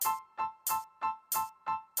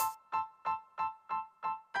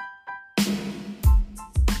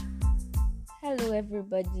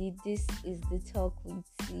everybody. This is the Talk with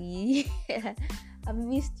T. I've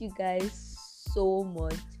missed you guys so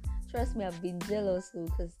much. Trust me, I've been jealous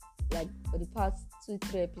because, like, for the past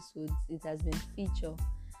 2-3 episodes, it has been feature,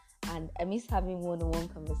 and I miss having one-on-one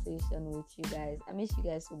conversation with you guys. I miss you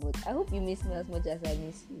guys so much. I hope you miss me as much as I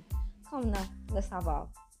miss you. Come now, let's have our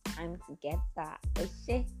time together.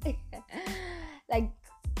 Okay? Like,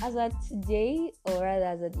 as at today, or rather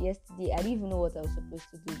as at yesterday, I didn't even know what I was supposed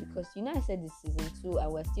to do because I said this season 2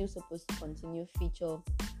 and we're still supposed to continue feature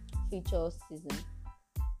season.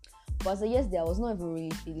 But as of yesterday, I was not even really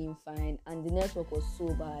feeling fine, and the network was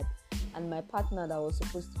so bad, and my partner that was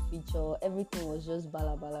supposed to feature, everything was just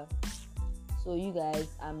bala bala. So you guys,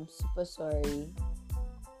 I'm super sorry.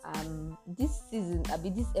 This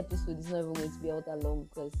episode is not even going to be all that long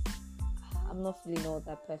because I'm not feeling all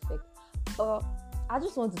that perfect. But I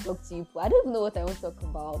just want to talk to you people. I don't even know what I want to talk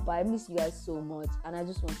about, but I miss you guys so much, and I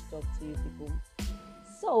just want to talk to you people.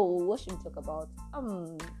 So, what should we talk about?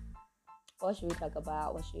 What should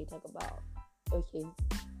we talk about? Okay.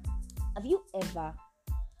 Have you ever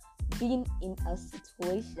been in a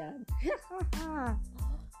situation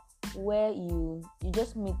where you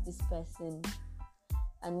just meet this person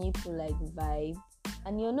and you feel like vibe,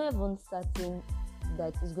 and you're not even certain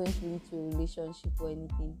that it's going to lead to a relationship or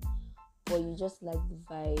anything, but you just like the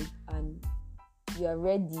vibe and you're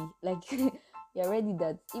ready, like you're ready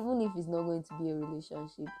that even if it's not going to be a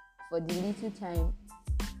relationship, for the little time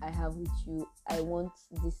I have with you, I want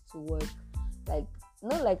this to work. Like,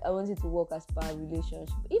 not like I want it to work as per a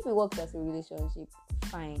relationship. If it works as a relationship,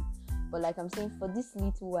 fine. But like I'm saying, for this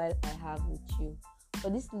little while I have with you, for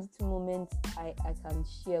this little moment I can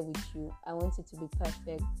share with you, I want it to be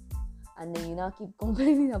perfect. And then you now keep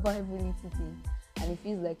complaining about every little thing, and it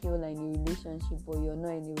feels like you're like in a relationship but you're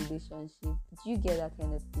not in a relationship. Do you get that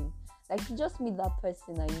kind of thing? Like, you just meet that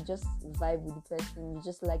person and you just vibe with the person, you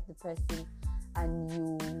just like the person, and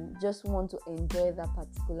you just want to enjoy that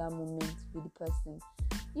particular moment with the person.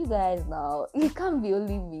 You guys, now it can't be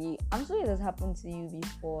only me. I'm sure it has happened to you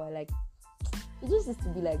before. Like, it just used to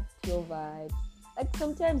be like pure vibes. Like,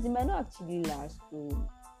 sometimes it might not actually last though.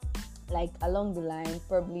 Like, along the line,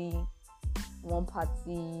 probably one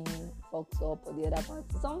party fucks up or the other party,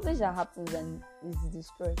 something that happens and is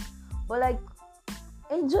destroyed. But like,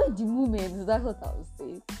 enjoy the moment. That's what I would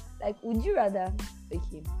say. Like, would you rather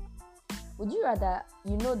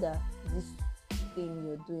you know that this thing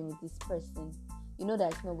you're doing with this person, you know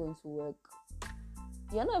that it's not going to work,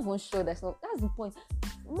 you're not even sure that's the point.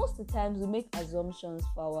 Most of the times we make assumptions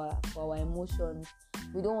for our emotions.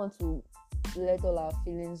 We don't want to let all our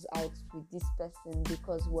feelings out with this person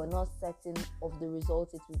because we're not certain of the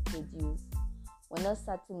result it will produce. We're not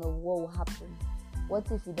certain of what will happen.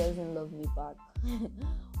 What if he doesn't love me back?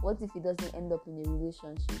 What if he doesn't end up in a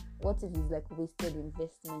relationship? What if it's like wasted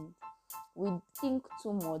investment? We think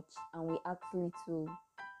too much and we act little.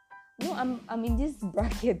 No, I'm in this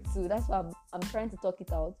bracket too. That's why I'm trying to talk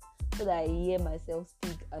it out so that I hear myself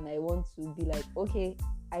speak, and I want to be like, okay,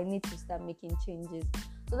 I need to start making changes.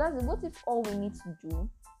 So that's it. What if all we need to do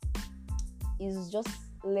is just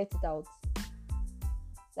let it out?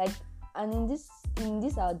 Like, and in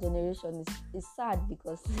this our generation is sad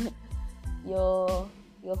because your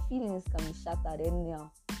feelings can be shattered anyhow.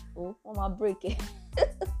 Oh, on my break.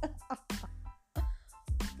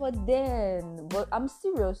 But I'm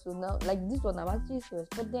serious. So now, like this one, I'm actually serious.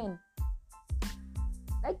 But then,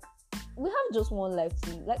 like, we have just one life to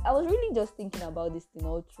live. Like, I was really just thinking about this thing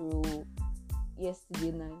all through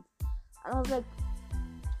yesterday night, and I was like,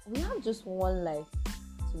 we have just one life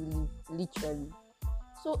to live, literally.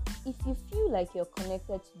 So if you feel like you're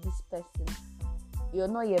connected to this person, you're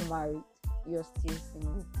not yet married, you're still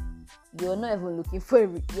single, you're not looking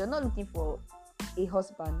for a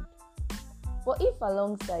husband. But if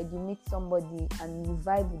alongside you meet somebody and you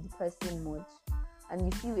vibe with the person much, and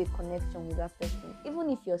you feel a connection with that person, even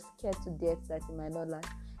if you're scared to death that it might not last,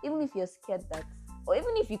 even if you're scared that, or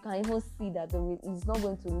even if you can even see that it's not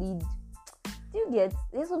going to lead, do you get?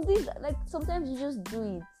 There's something that, like, sometimes you just do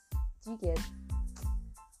it. Do you get?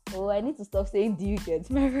 Oh, I need to stop saying do you get?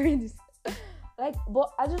 My friend is like,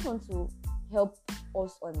 but I just want to help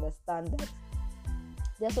us understand that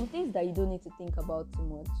there are some things that you don't need to think about too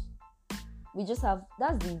much. We just have,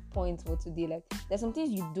 that's the point for today. Like, there's some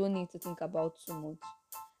things you don't need to think about too much.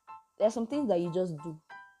 There's some things that you just do.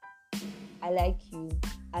 I like you.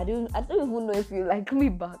 I don't even know if you like me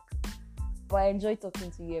back, but I enjoy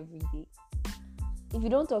talking to you every day. If you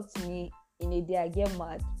don't talk to me in a day, I get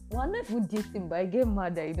mad. Well, I'm not even dating, but I get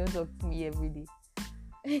mad that you don't talk to me every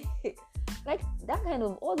day. Like, that kind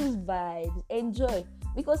of, all those vibes, enjoy.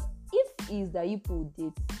 Because if it's that you people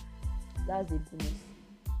date That's a bonus.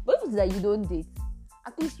 But if it's that you don't date,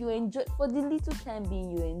 at least you enjoy, for the little time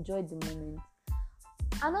being, you enjoy the moment.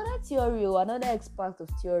 Another theory or another expert of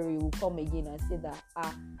theory will come again and say that,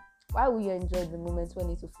 why will you enjoy the moment when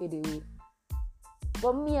it will fade away?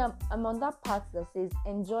 But me, I'm on that part that says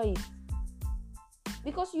enjoy it,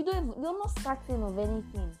 because you're not certain of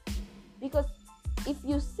anything. Because if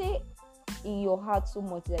you say in your heart so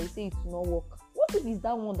much that you say it will not work, what if it's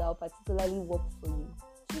that one that will particularly work for you?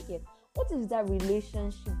 What if it's that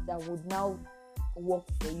relationship that would now work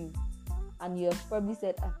for you, and you have probably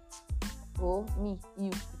said,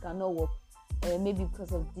 you cannot work, maybe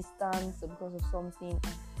because of distance or because of something.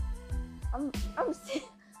 I'm still,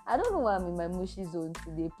 I don't know why I'm in my mushy zone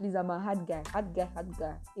today. Please, I'm a hard guy.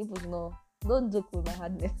 People know, don't joke with my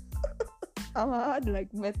hardness. I'm a hard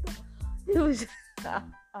like metal.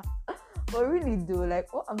 But really though,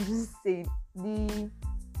 like what I'm just saying, the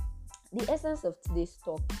essence of today's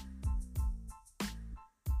talk.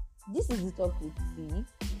 This is the talk with T,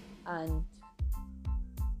 and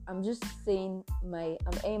I'm just saying I'm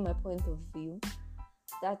airing my point of view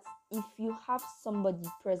that if you have somebody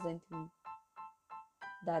presently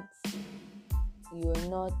that you're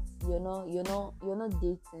not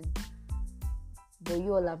dating, but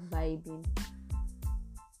you all are vibing,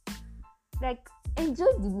 like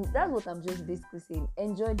enjoy that's what I'm just basically saying.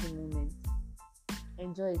 Enjoy the moment.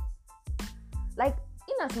 Enjoy it. Like,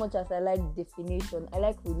 in as much as I like definition, I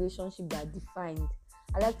like relationship that are defined.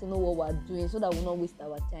 I like to know what we're doing so that we'll not waste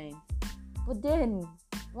our time. But then,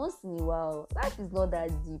 once in a while, life is not that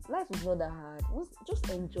deep. Life is not that hard. Just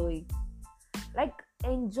enjoy it. Like,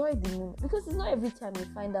 enjoy the moment. Because it's not every time you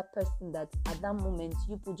find that person that at that moment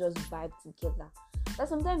you people just vibe together. Like,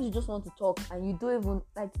 sometimes you just want to talk and you don't even,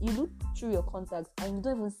 like, you look through your contacts and you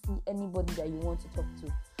don't even see anybody that you want to talk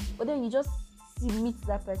to. But then you just meet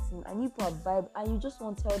that person and you put a vibe and you just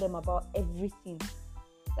want to tell them about everything.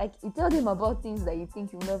 Like, you tell them about things that you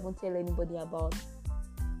think you'll never tell anybody about.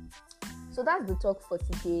 So that's the talk for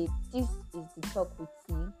today. This is the talk with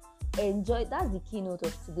T. Enjoy. That's the keynote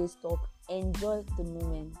of today's talk. Enjoy the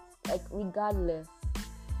moment. Like, regardless,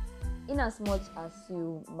 in as much as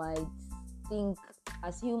you might think,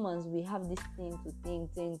 as humans we have this thing to think.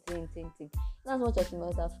 In as much as you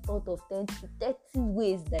might have thought of 10 to 30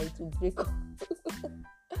 ways that it will break up.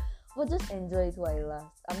 But just enjoy it while it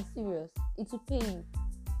lasts. I'm serious. It will pay you.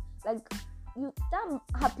 Like, that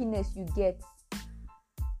happiness you get.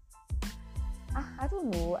 I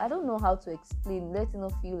don't know how to explain. Let it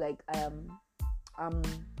not feel like I'm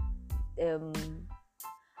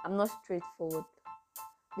not straightforward.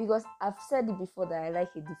 Because I've said it before that I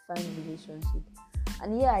like a defined relationship.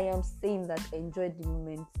 And here I am saying that enjoy the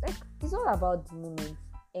moment. Like, it's all about the moment.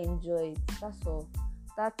 Enjoy it. That's all.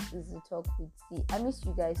 That is the talk with T. I miss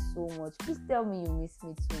you guys so much. Please tell me you miss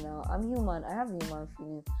me too now. I'm human. I have human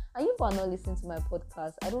feelings. And you are not listening to my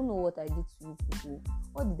podcast. I don't know what I did to you people.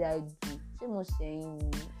 What did I do? Shame on saying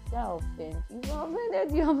me. Say I offend. If I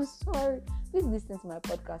offended you, I'm sorry. Please listen to my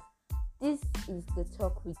podcast. This is the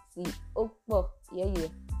talk with T. Oh, well, yeah.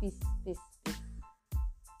 Peace.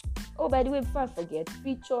 Oh, by the way, before I forget,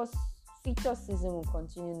 feature season will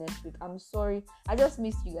continue next week. I'm sorry. I just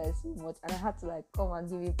missed you guys so much and I had to come and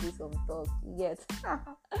give you some talk. You get